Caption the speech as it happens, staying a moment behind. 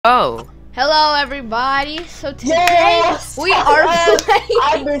Oh. Hello everybody. So today Yes! we are I've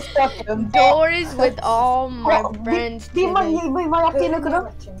playing been stuck in doors with all my friends Di man, today. may malaki na ko na.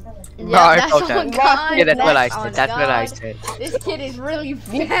 Yeah, that's okay. on God. Yeah, that's what I on said. That's what I God. said. This kid is really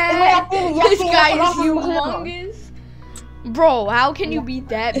Di fat. malaki, This yaki guy na is ko na. humongous. Bro, how can you be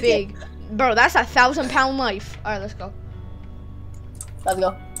that big? Bro, that's 1,000-pound life. Alright, let's go. Let's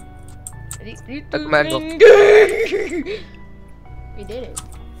go. Maggo. We did it.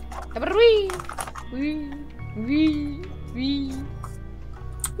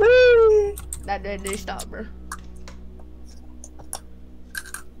 That didn't stop, bro.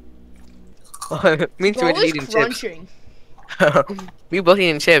 Means Bro, we're it's eating chips. crunching. We both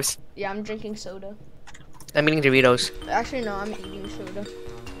eating chips. Yeah, I'm drinking soda. I'm eating Doritos. Actually, no, I'm eating soda.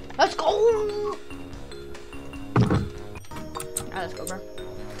 Let's go! Alright, let's go, bro.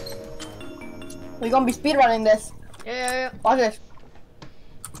 We're gonna be speedrunning this. Yeah. Watch this.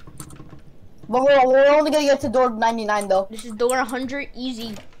 But we're only gonna get to door 99 though. This is door 100,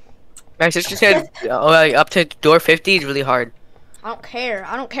 easy. My sister said like, up to door 50 is really hard. I don't care.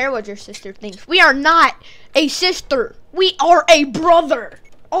 I don't care what your sister thinks. We are not a sister. We are a brother.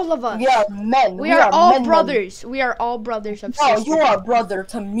 All of us. We are men. We are all men, brothers. We are all brothers of No, sisters. you are a brother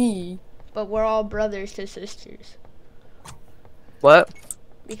to me. But we're all brothers to sisters. What?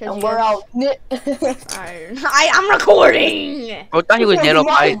 Because And you we're guys- all knit. I'm recording. I thought he was nano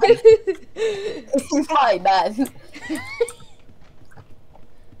My Python. My bad.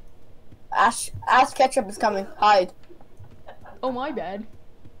 Ash Ketchup is coming. Hide. Oh, my bad.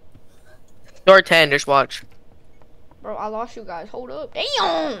 Door 10, just watch. Bro, I lost you guys. Hold up.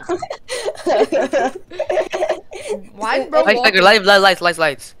 Damn. Why, bro?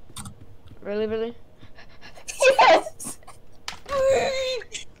 Lights. Really? Yes.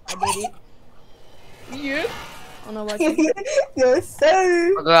 I did it. Yeah. Oh no, what? Pretty Yes,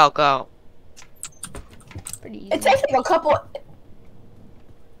 sir. Go out. easy. It takes like a couple.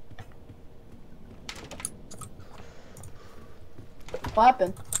 What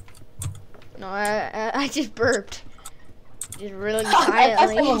happened? No, I just burped. Just really I thought someone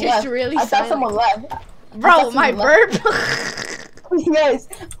silently. Just left. really I thought someone silently. left. Bro, thought my someone burp. Yes,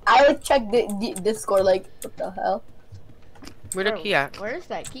 I like checked the Discord. Like, what the hell? Where the Bro, key at? where's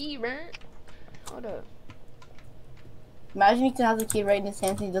that key, bro? Hold up. Imagine he has the key right in his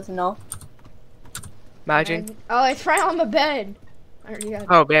hand and he doesn't know. Imagine. Oh, it's right on the bed. I already got it.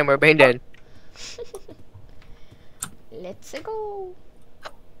 Oh, damn, we're brain dead. Let's go.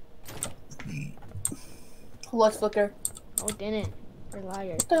 Let's flicker. Oh, didn't. We're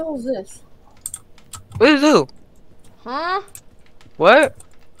liars. What the hell is this? What did you do? Huh? What?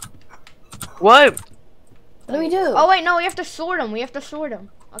 What do we do? Oh wait, no, we have to sort them.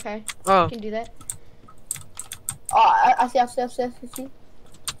 Okay, Oh. we can do that. Oh, I see.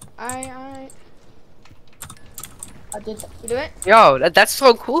 Alright. I did that. You do it? Yo, that's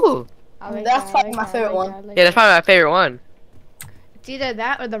so cool. I like That's that, I probably like my that, I favorite like one. that, I like Yeah, that's that. probably my favorite one. It's either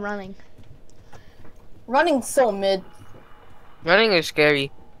that or the running. Running so mid. Running is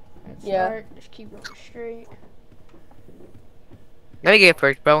scary. Let's Yeah. start. Just keep going straight. Let me get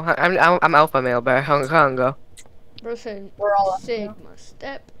first, bro. I'm alpha male, bro. Come on, go. Bro said We're all Sigma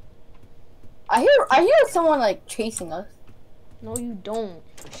step. I hear someone like chasing us. No, you don't.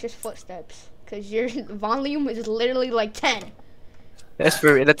 It's just footsteps. Cause your volume is literally like 10. That's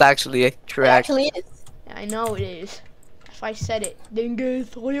actually It correct. actually is. Yeah, I know it is. That's why I said it. Dingus.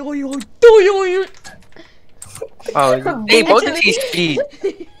 Oh, they both of these speed.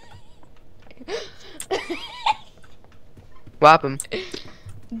 What happened?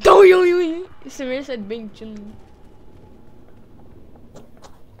 Samir said Bing Chun.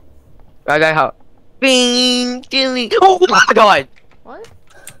 I got how. Bing, dilly. Oh my god! What?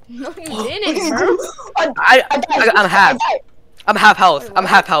 No, you didn't, bro. I'm half. I'm half health. I'm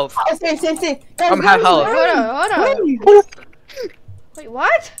half health. Oh, same. Guys, I'm half health. Hold on. Run. Wait,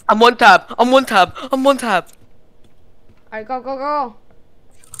 what? I'm one tap. Alright, go.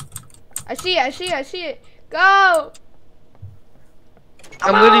 I see it. Go!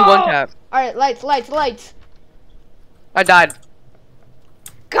 I'm literally one tap. Alright, lights. I died.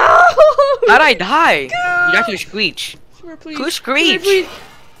 Go! How'd I die? Go! You got to screech. Smear, please. Who screeched? Smear, please.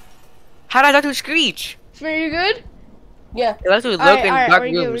 How'd I not to screech? Smear, you good? Yeah, Yeah, that's what look in Alright, dark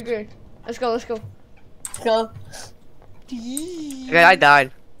we're rooms. good. Let's go. go. Yeah, I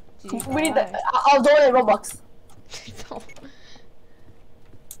died. We need that. I'll donate Robux.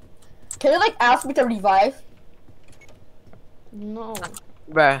 Can you like ask me to revive? No.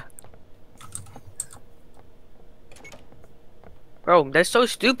 Bruh. Bro, that's so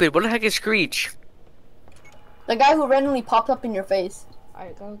stupid. What the heck is Screech? The guy who randomly popped up in your face.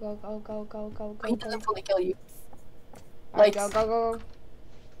 Alright, go. He doesn't fully kill you. Alright, go.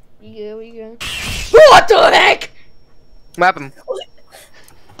 We good. What the heck? What happened? Who's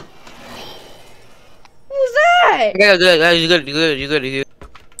that? Yeah, you good.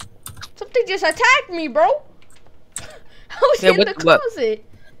 Something just attacked me, bro. I was Yeah, in the closet.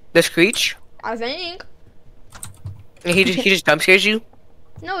 The Screech? I think. And he just jump scares you?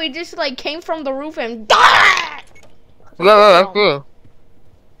 No, he just like came from the roof and died. That's cool.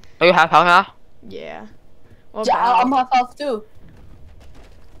 Are you half health now? Yeah. Yeah, I'm half health too.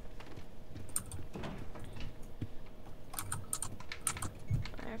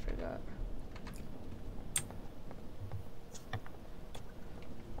 I forgot.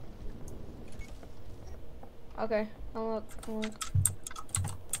 Okay, unlock.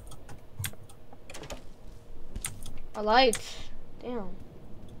 A light. Damn.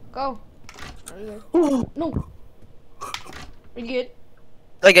 Go. Are you good? No. We good?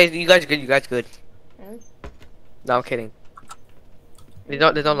 Like you guys good. Really? No, I'm kidding. There's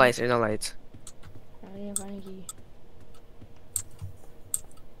no lights. I didn't have any key.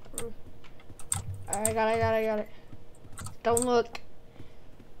 I got it. Don't look.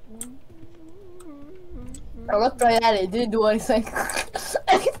 I looked right at it. It didn't do anything.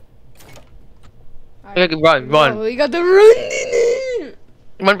 Right. Run. Oh, we got the run.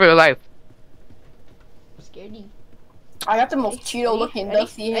 Run for your life. Scaredy. I got the most Cheeto looking Ready?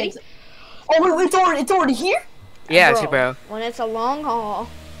 dusty heads. Oh wait, it's already here? Yeah, Bro, bro. when it's a long haul.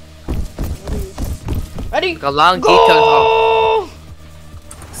 Ready? Like a long Go! detailed haul.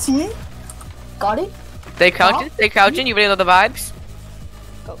 See? Got it? Stay crouching. You really know the vibes.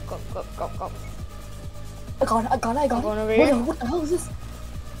 Go. I got it. I'm going over here. What the hell is this?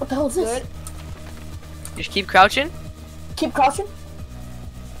 What the hell is this? Good. Just keep crouching. Keep crouching.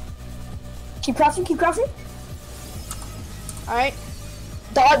 Keep crouching. Alright.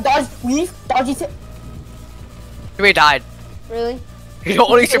 Dodge, leave, dodge, you You already died. Really? You're the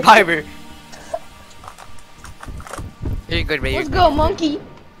only survivor. You're good, Ray. Let's go, monkey.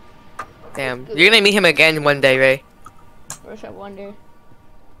 Damn. You're gonna meet him again one day, Ray. Where's that wonder?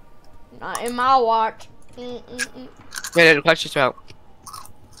 Not in my watch. Yeah, clutch this out.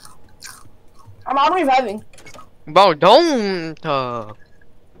 I'm reviving. Bro, don't. Bro.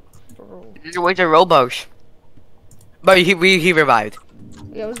 Where's the Robux? But he revived.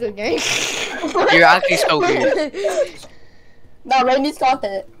 Yeah, it was a good game. You're actually so good. Now Ray needs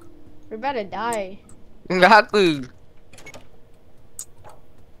content. We're about to die. Exactly.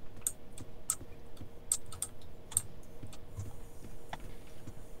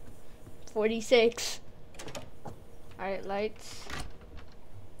 $46. Alright, lights.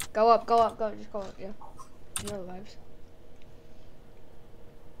 Go up. Just go up, yeah. You know the vibes.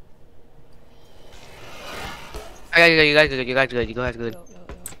 You guys good.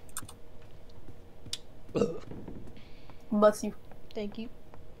 Yo. Bless you. Thank you.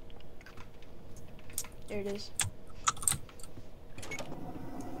 There it is.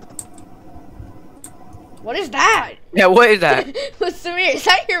 What is that? Yeah, what is that? What's Samir? Is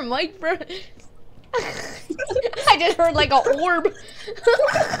that your mic, bro? I just heard like an orb.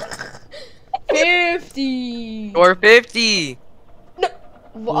 50. Or 50. No.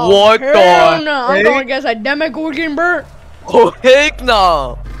 What the hell no. I'm heck? going against a demogorgon, bro. Oh heck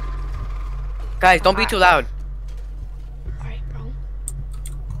no! Guys, don't be too loud. Alright, bro.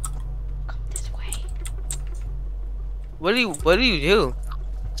 Come this way. What do you do?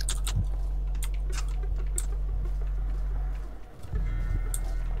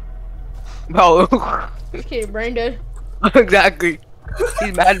 Bro. Okay, brain dead. Exactly.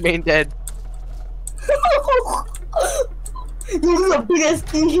 He's mad main dead. You need a big ass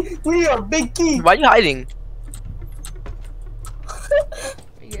key. We need a big key. Why are you hiding?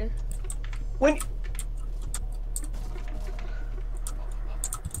 Yeah. When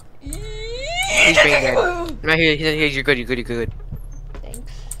He's main dead. Right here, you're good.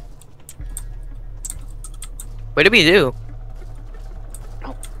 Thanks. What did we do?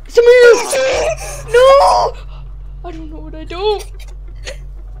 Samir! No! I don't know what I do.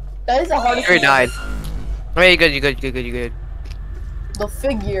 that is the hardest. You already died. Oh, you're good. The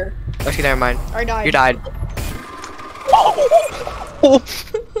figure. Okay, never mind. I died. You died.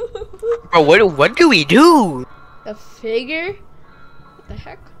 Bro, what do we do? The figure? What the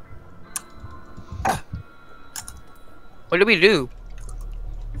heck? What do we do?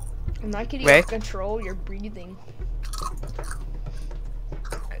 I'm not getting Ray? control your breathing.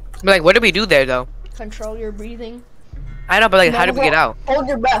 Like, what do we do there though? Control your breathing. I know, but like, how did we get out? Hold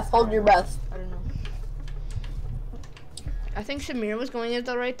your breath. I don't know. I think Samir was going in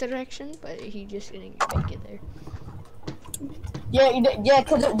the right direction, but he just didn't make it there. Yeah,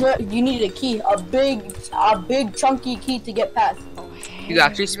 cause you needed a key, a big chunky key to get past. Oh, You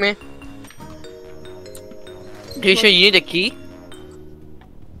got this, man. Do you sure you need a key?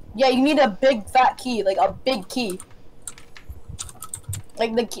 Yeah, you need a big fat key, like a big key.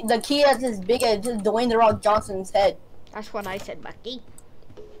 Like the key that's as big as Dwayne the Rock Johnson's head. That's what I said, Bucky.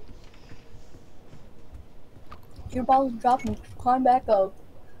 Your ball's dropping. Climb back up.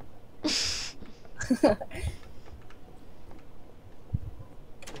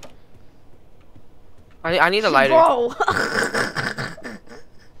 I need a lighter. Bro.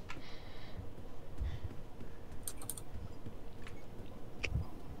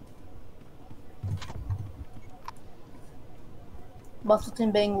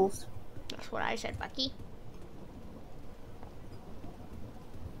 Bustleton Bengals. That's what I said, Bucky.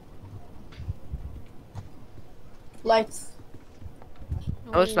 Lights.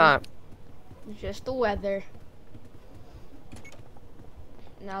 No, it's not. It's just the weather.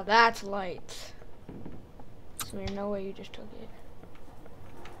 Now that's lights. So there's no way you just took it.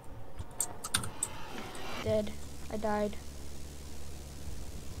 Dead. I died.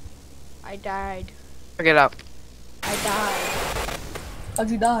 I died. Get up. I died. How'd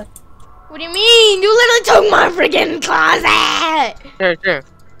you die? What do you mean? You literally took my freaking closet! Sure.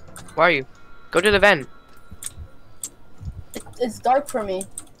 Where are you? Go to the vent. It's dark for me.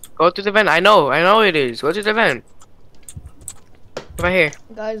 Go to the vent. I know it is. Go to the vent. Right here.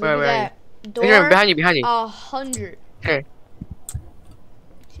 Guys, Where look are at that. Door. Here, behind you. 100. Here.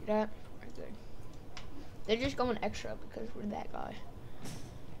 See that? Right there. They're just going extra because we're that guy.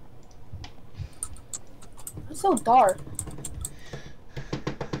 It's so dark.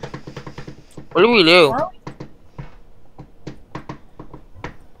 What do we do? Huh?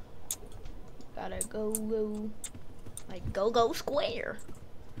 Gotta go. Like, go square.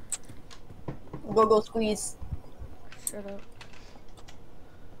 Go squeeze. Shut up.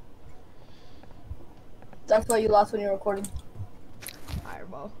 That's why you lost when you're recording.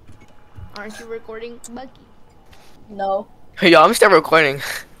 Fireball. Aren't you recording, Bucky? No. Yo, I'm still recording.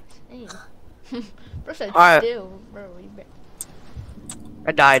 Hey. Bro said Alright. still. Bro,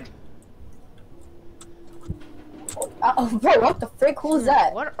 I died. Bro, what the frick? Who's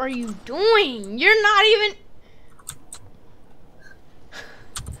that? What are you doing? You're not even...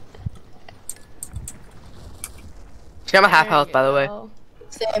 I'm a half health, by the way.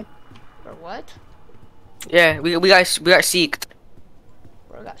 Same. For what? Yeah, we got seeked.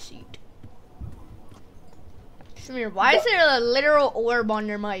 Bro got seeked. Shamir, why is there a literal orb on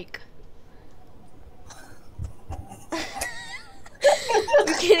your mic? You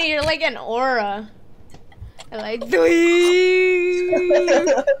can hear like an aura. And like,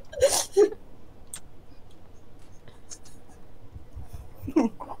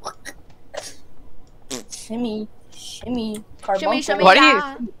 Shimmy. Shimmy,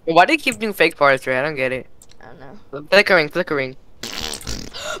 Carbuncle. Why do you keep doing fake parts, Ray? I don't get it. I don't know. Flickering.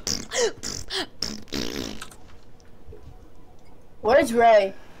 Where's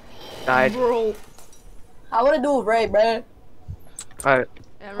Ray? Died. Bro. I wanna do with Ray, bruh. Alright.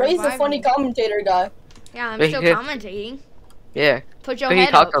 Yeah, Ray's the revive funny me. commentator guy. Yeah, I'm still commentating. Yeah. Put your But he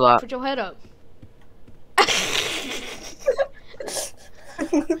head up. talked a lot. Put your head up.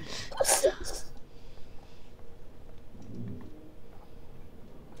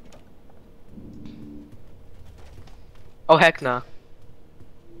 Oh heck no.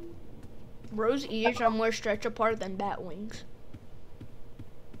 Bro's ears are more stretched apart than bat wings.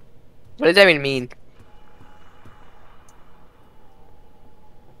 What does that even mean?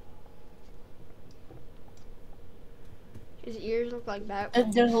 His ears look like bat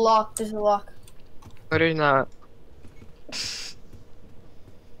There's a lock. There's a lock. No, there's not.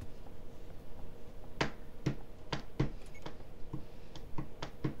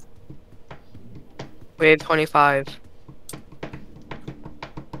 Wave 25.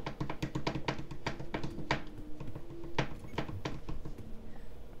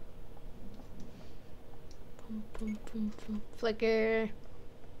 Flicker.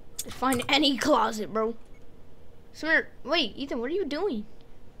 Just find any closet, bro. Summer, wait, Ethan, what are you doing?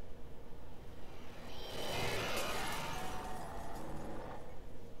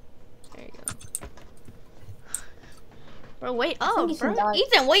 There you go. Bro, wait up, bro.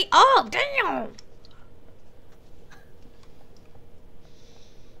 Ethan, wait up, damn.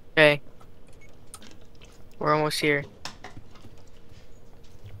 Okay. We're almost here.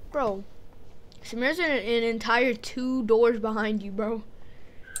 Bro, Samir's in an entire 2 doors behind you, bro.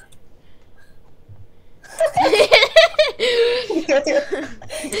 Oh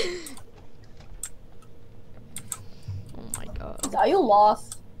my god. Are you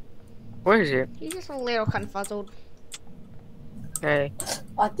lost? Where is it? He's just a little confuzzled. Hey.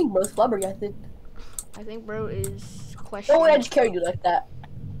 I think bro's flabbergasted. I think bro is No questioning. way I just carried you like that.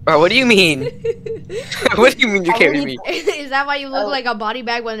 Bro, what do you mean? What do you mean you I carried really- me? Is that why you look Oh. like a body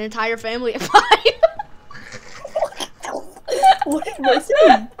bag with an entire family of 5? What did bro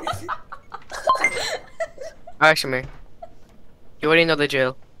say? Alright, Samir. You already know the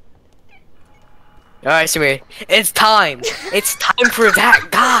drill. Alright, Samir. It's time. It's time for that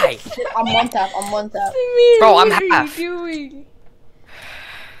guy. I'm one tap. I'm one tap. Samir, Bro, I'm what half. are you doing?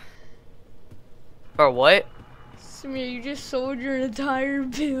 Bro, what? Samir, you just sold your entire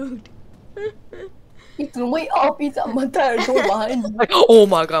build. Ethan, wait up. Ethan, I'm one tap. Door behind you. Oh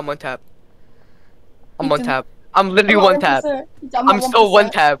my god, I'm on tap. I'm one Ethan, tap. I'm literally I'm one at tap. 1%. Ethan, I'm at so 1%. one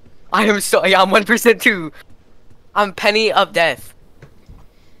tap. I am so yeah, I'm 1% too. I'm penny of death.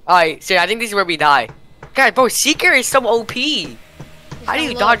 Alright, so I think this is where we die. God, bro, Seeker is so OP. Just How do don't you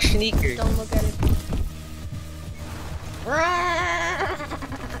look. dodge sneakers? Don't look at it.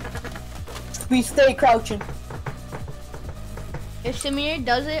 We stay crouching. If Samir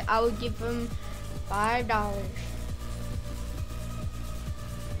does it, I would give him $5.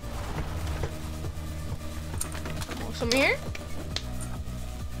 Come on, Samir.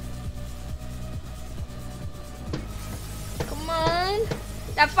 Come on.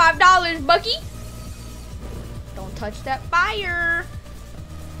 That $5, Bucky. Don't touch that fire.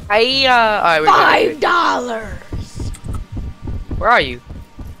 Alright, we're good. $5. Where are you?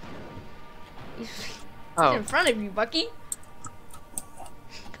 He's Oh. in front of you, Bucky.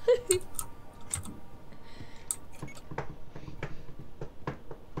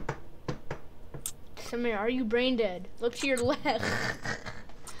 Samir, are you brain dead? Look to your left.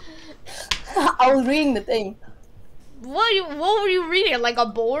 I was reading the thing. What were you reading? Like a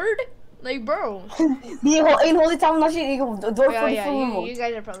board? Like, bro. Ain't holy time not shit. Door Yeah, 44. you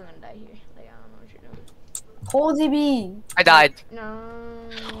guys are probably gonna die here. Like, I don't know what you're doing. Holy B. I died. No.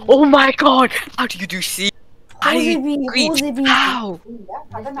 Oh my god! How do you do C? How do Holy you B. reach? Holy B. How?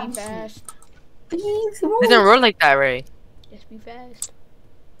 Just be fast. Please, It doesn't roll like that, Ray. Just be fast.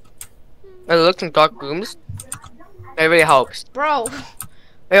 It looks in dark rooms. It really helps. Bro.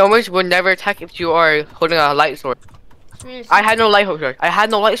 It almost would never attack if you are holding a light source. I had no light source. I had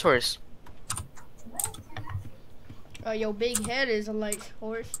no light source. Your big head is a light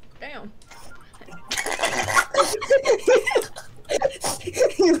horse. Damn.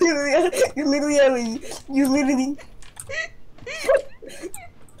 you literally,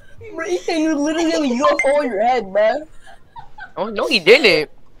 bro, Ethan, you literally have a UFO on your head, bro. Oh no, he didn't.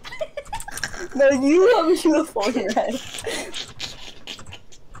 No, you have a UFO on your head.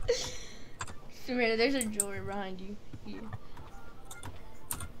 Samir, there's a jewelry behind you. Yeah.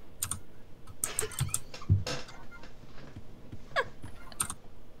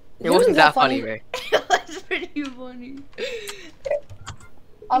 It wasn't that funny, Ray. That's pretty funny.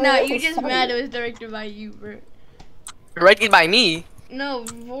 I mean, Nah, it you was just funny. mad it was directed by you, bro. Directed by me. No,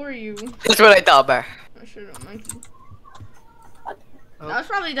 for you. That's what I thought, bro. I should have monkey. That was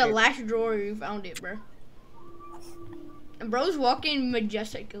probably the last drawer you found it, bro. And bro's walking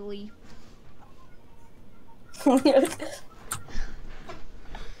majestically. What?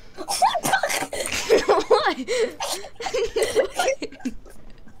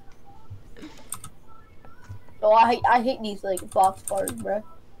 Oh, I hate these like box bars, bro.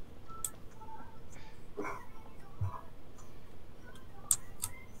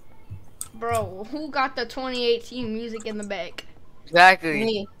 Bro, who got the 2018 music in the back? Exactly.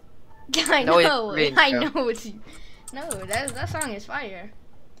 Me. I No, it's know, green, I bro. know it's you. No, that song is fire.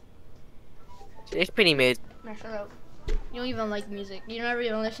 It's pretty mid. Now shut up. You don't even like music. You never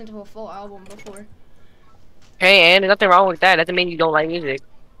even listened to a full album before. Hey, and there's nothing wrong with that. Doesn't mean you don't like music.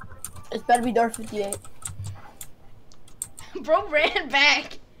 It's better be Dark 58. Bro ran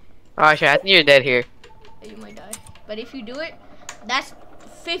back. Alright, shit, I think you're dead here. You might die. But if you do it, that's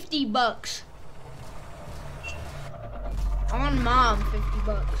 $50. On mom,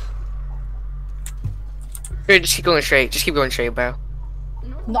 $50. Here, just keep going straight. Just keep going straight, bro.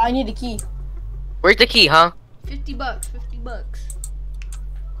 No, I need a key. Where's the key, huh? $50, $50.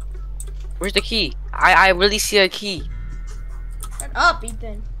 Where's the key? I really see a key. Shut up,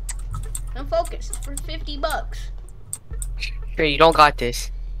 Ethan. I'm focused for $50. Sure, you don't got this.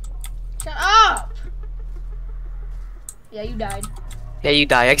 Shut up! Yeah, you died. Yeah, you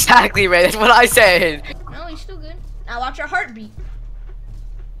die. Exactly, right? That's what I said. No, you're still good. Now watch your heartbeat.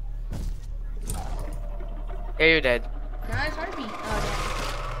 Yeah, you're dead. Nice heartbeat.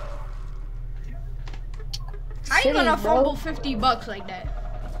 Oh, damn. How you Shitty, gonna bro. fumble $50 like that?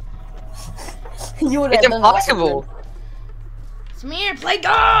 You would It's have done that. impossible. Samir, play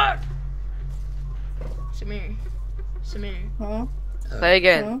God! Samir. Samir. Hmm? Play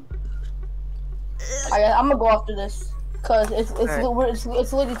again. I'm gonna go after this. Cause Alright.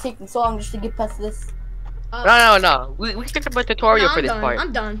 it's literally taking so long just to get past this. No. We skipped up a tutorial No, for I'm this done. part.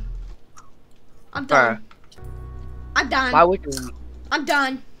 I'm done. I'm Bruh. done. I'm done. Why would you? I'm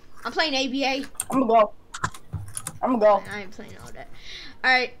done. I'm playing ABA. I'm gonna go. I'm gonna go. I ain't playing all that.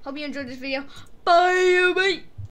 Alright, hope you enjoyed this video. Bye, bye.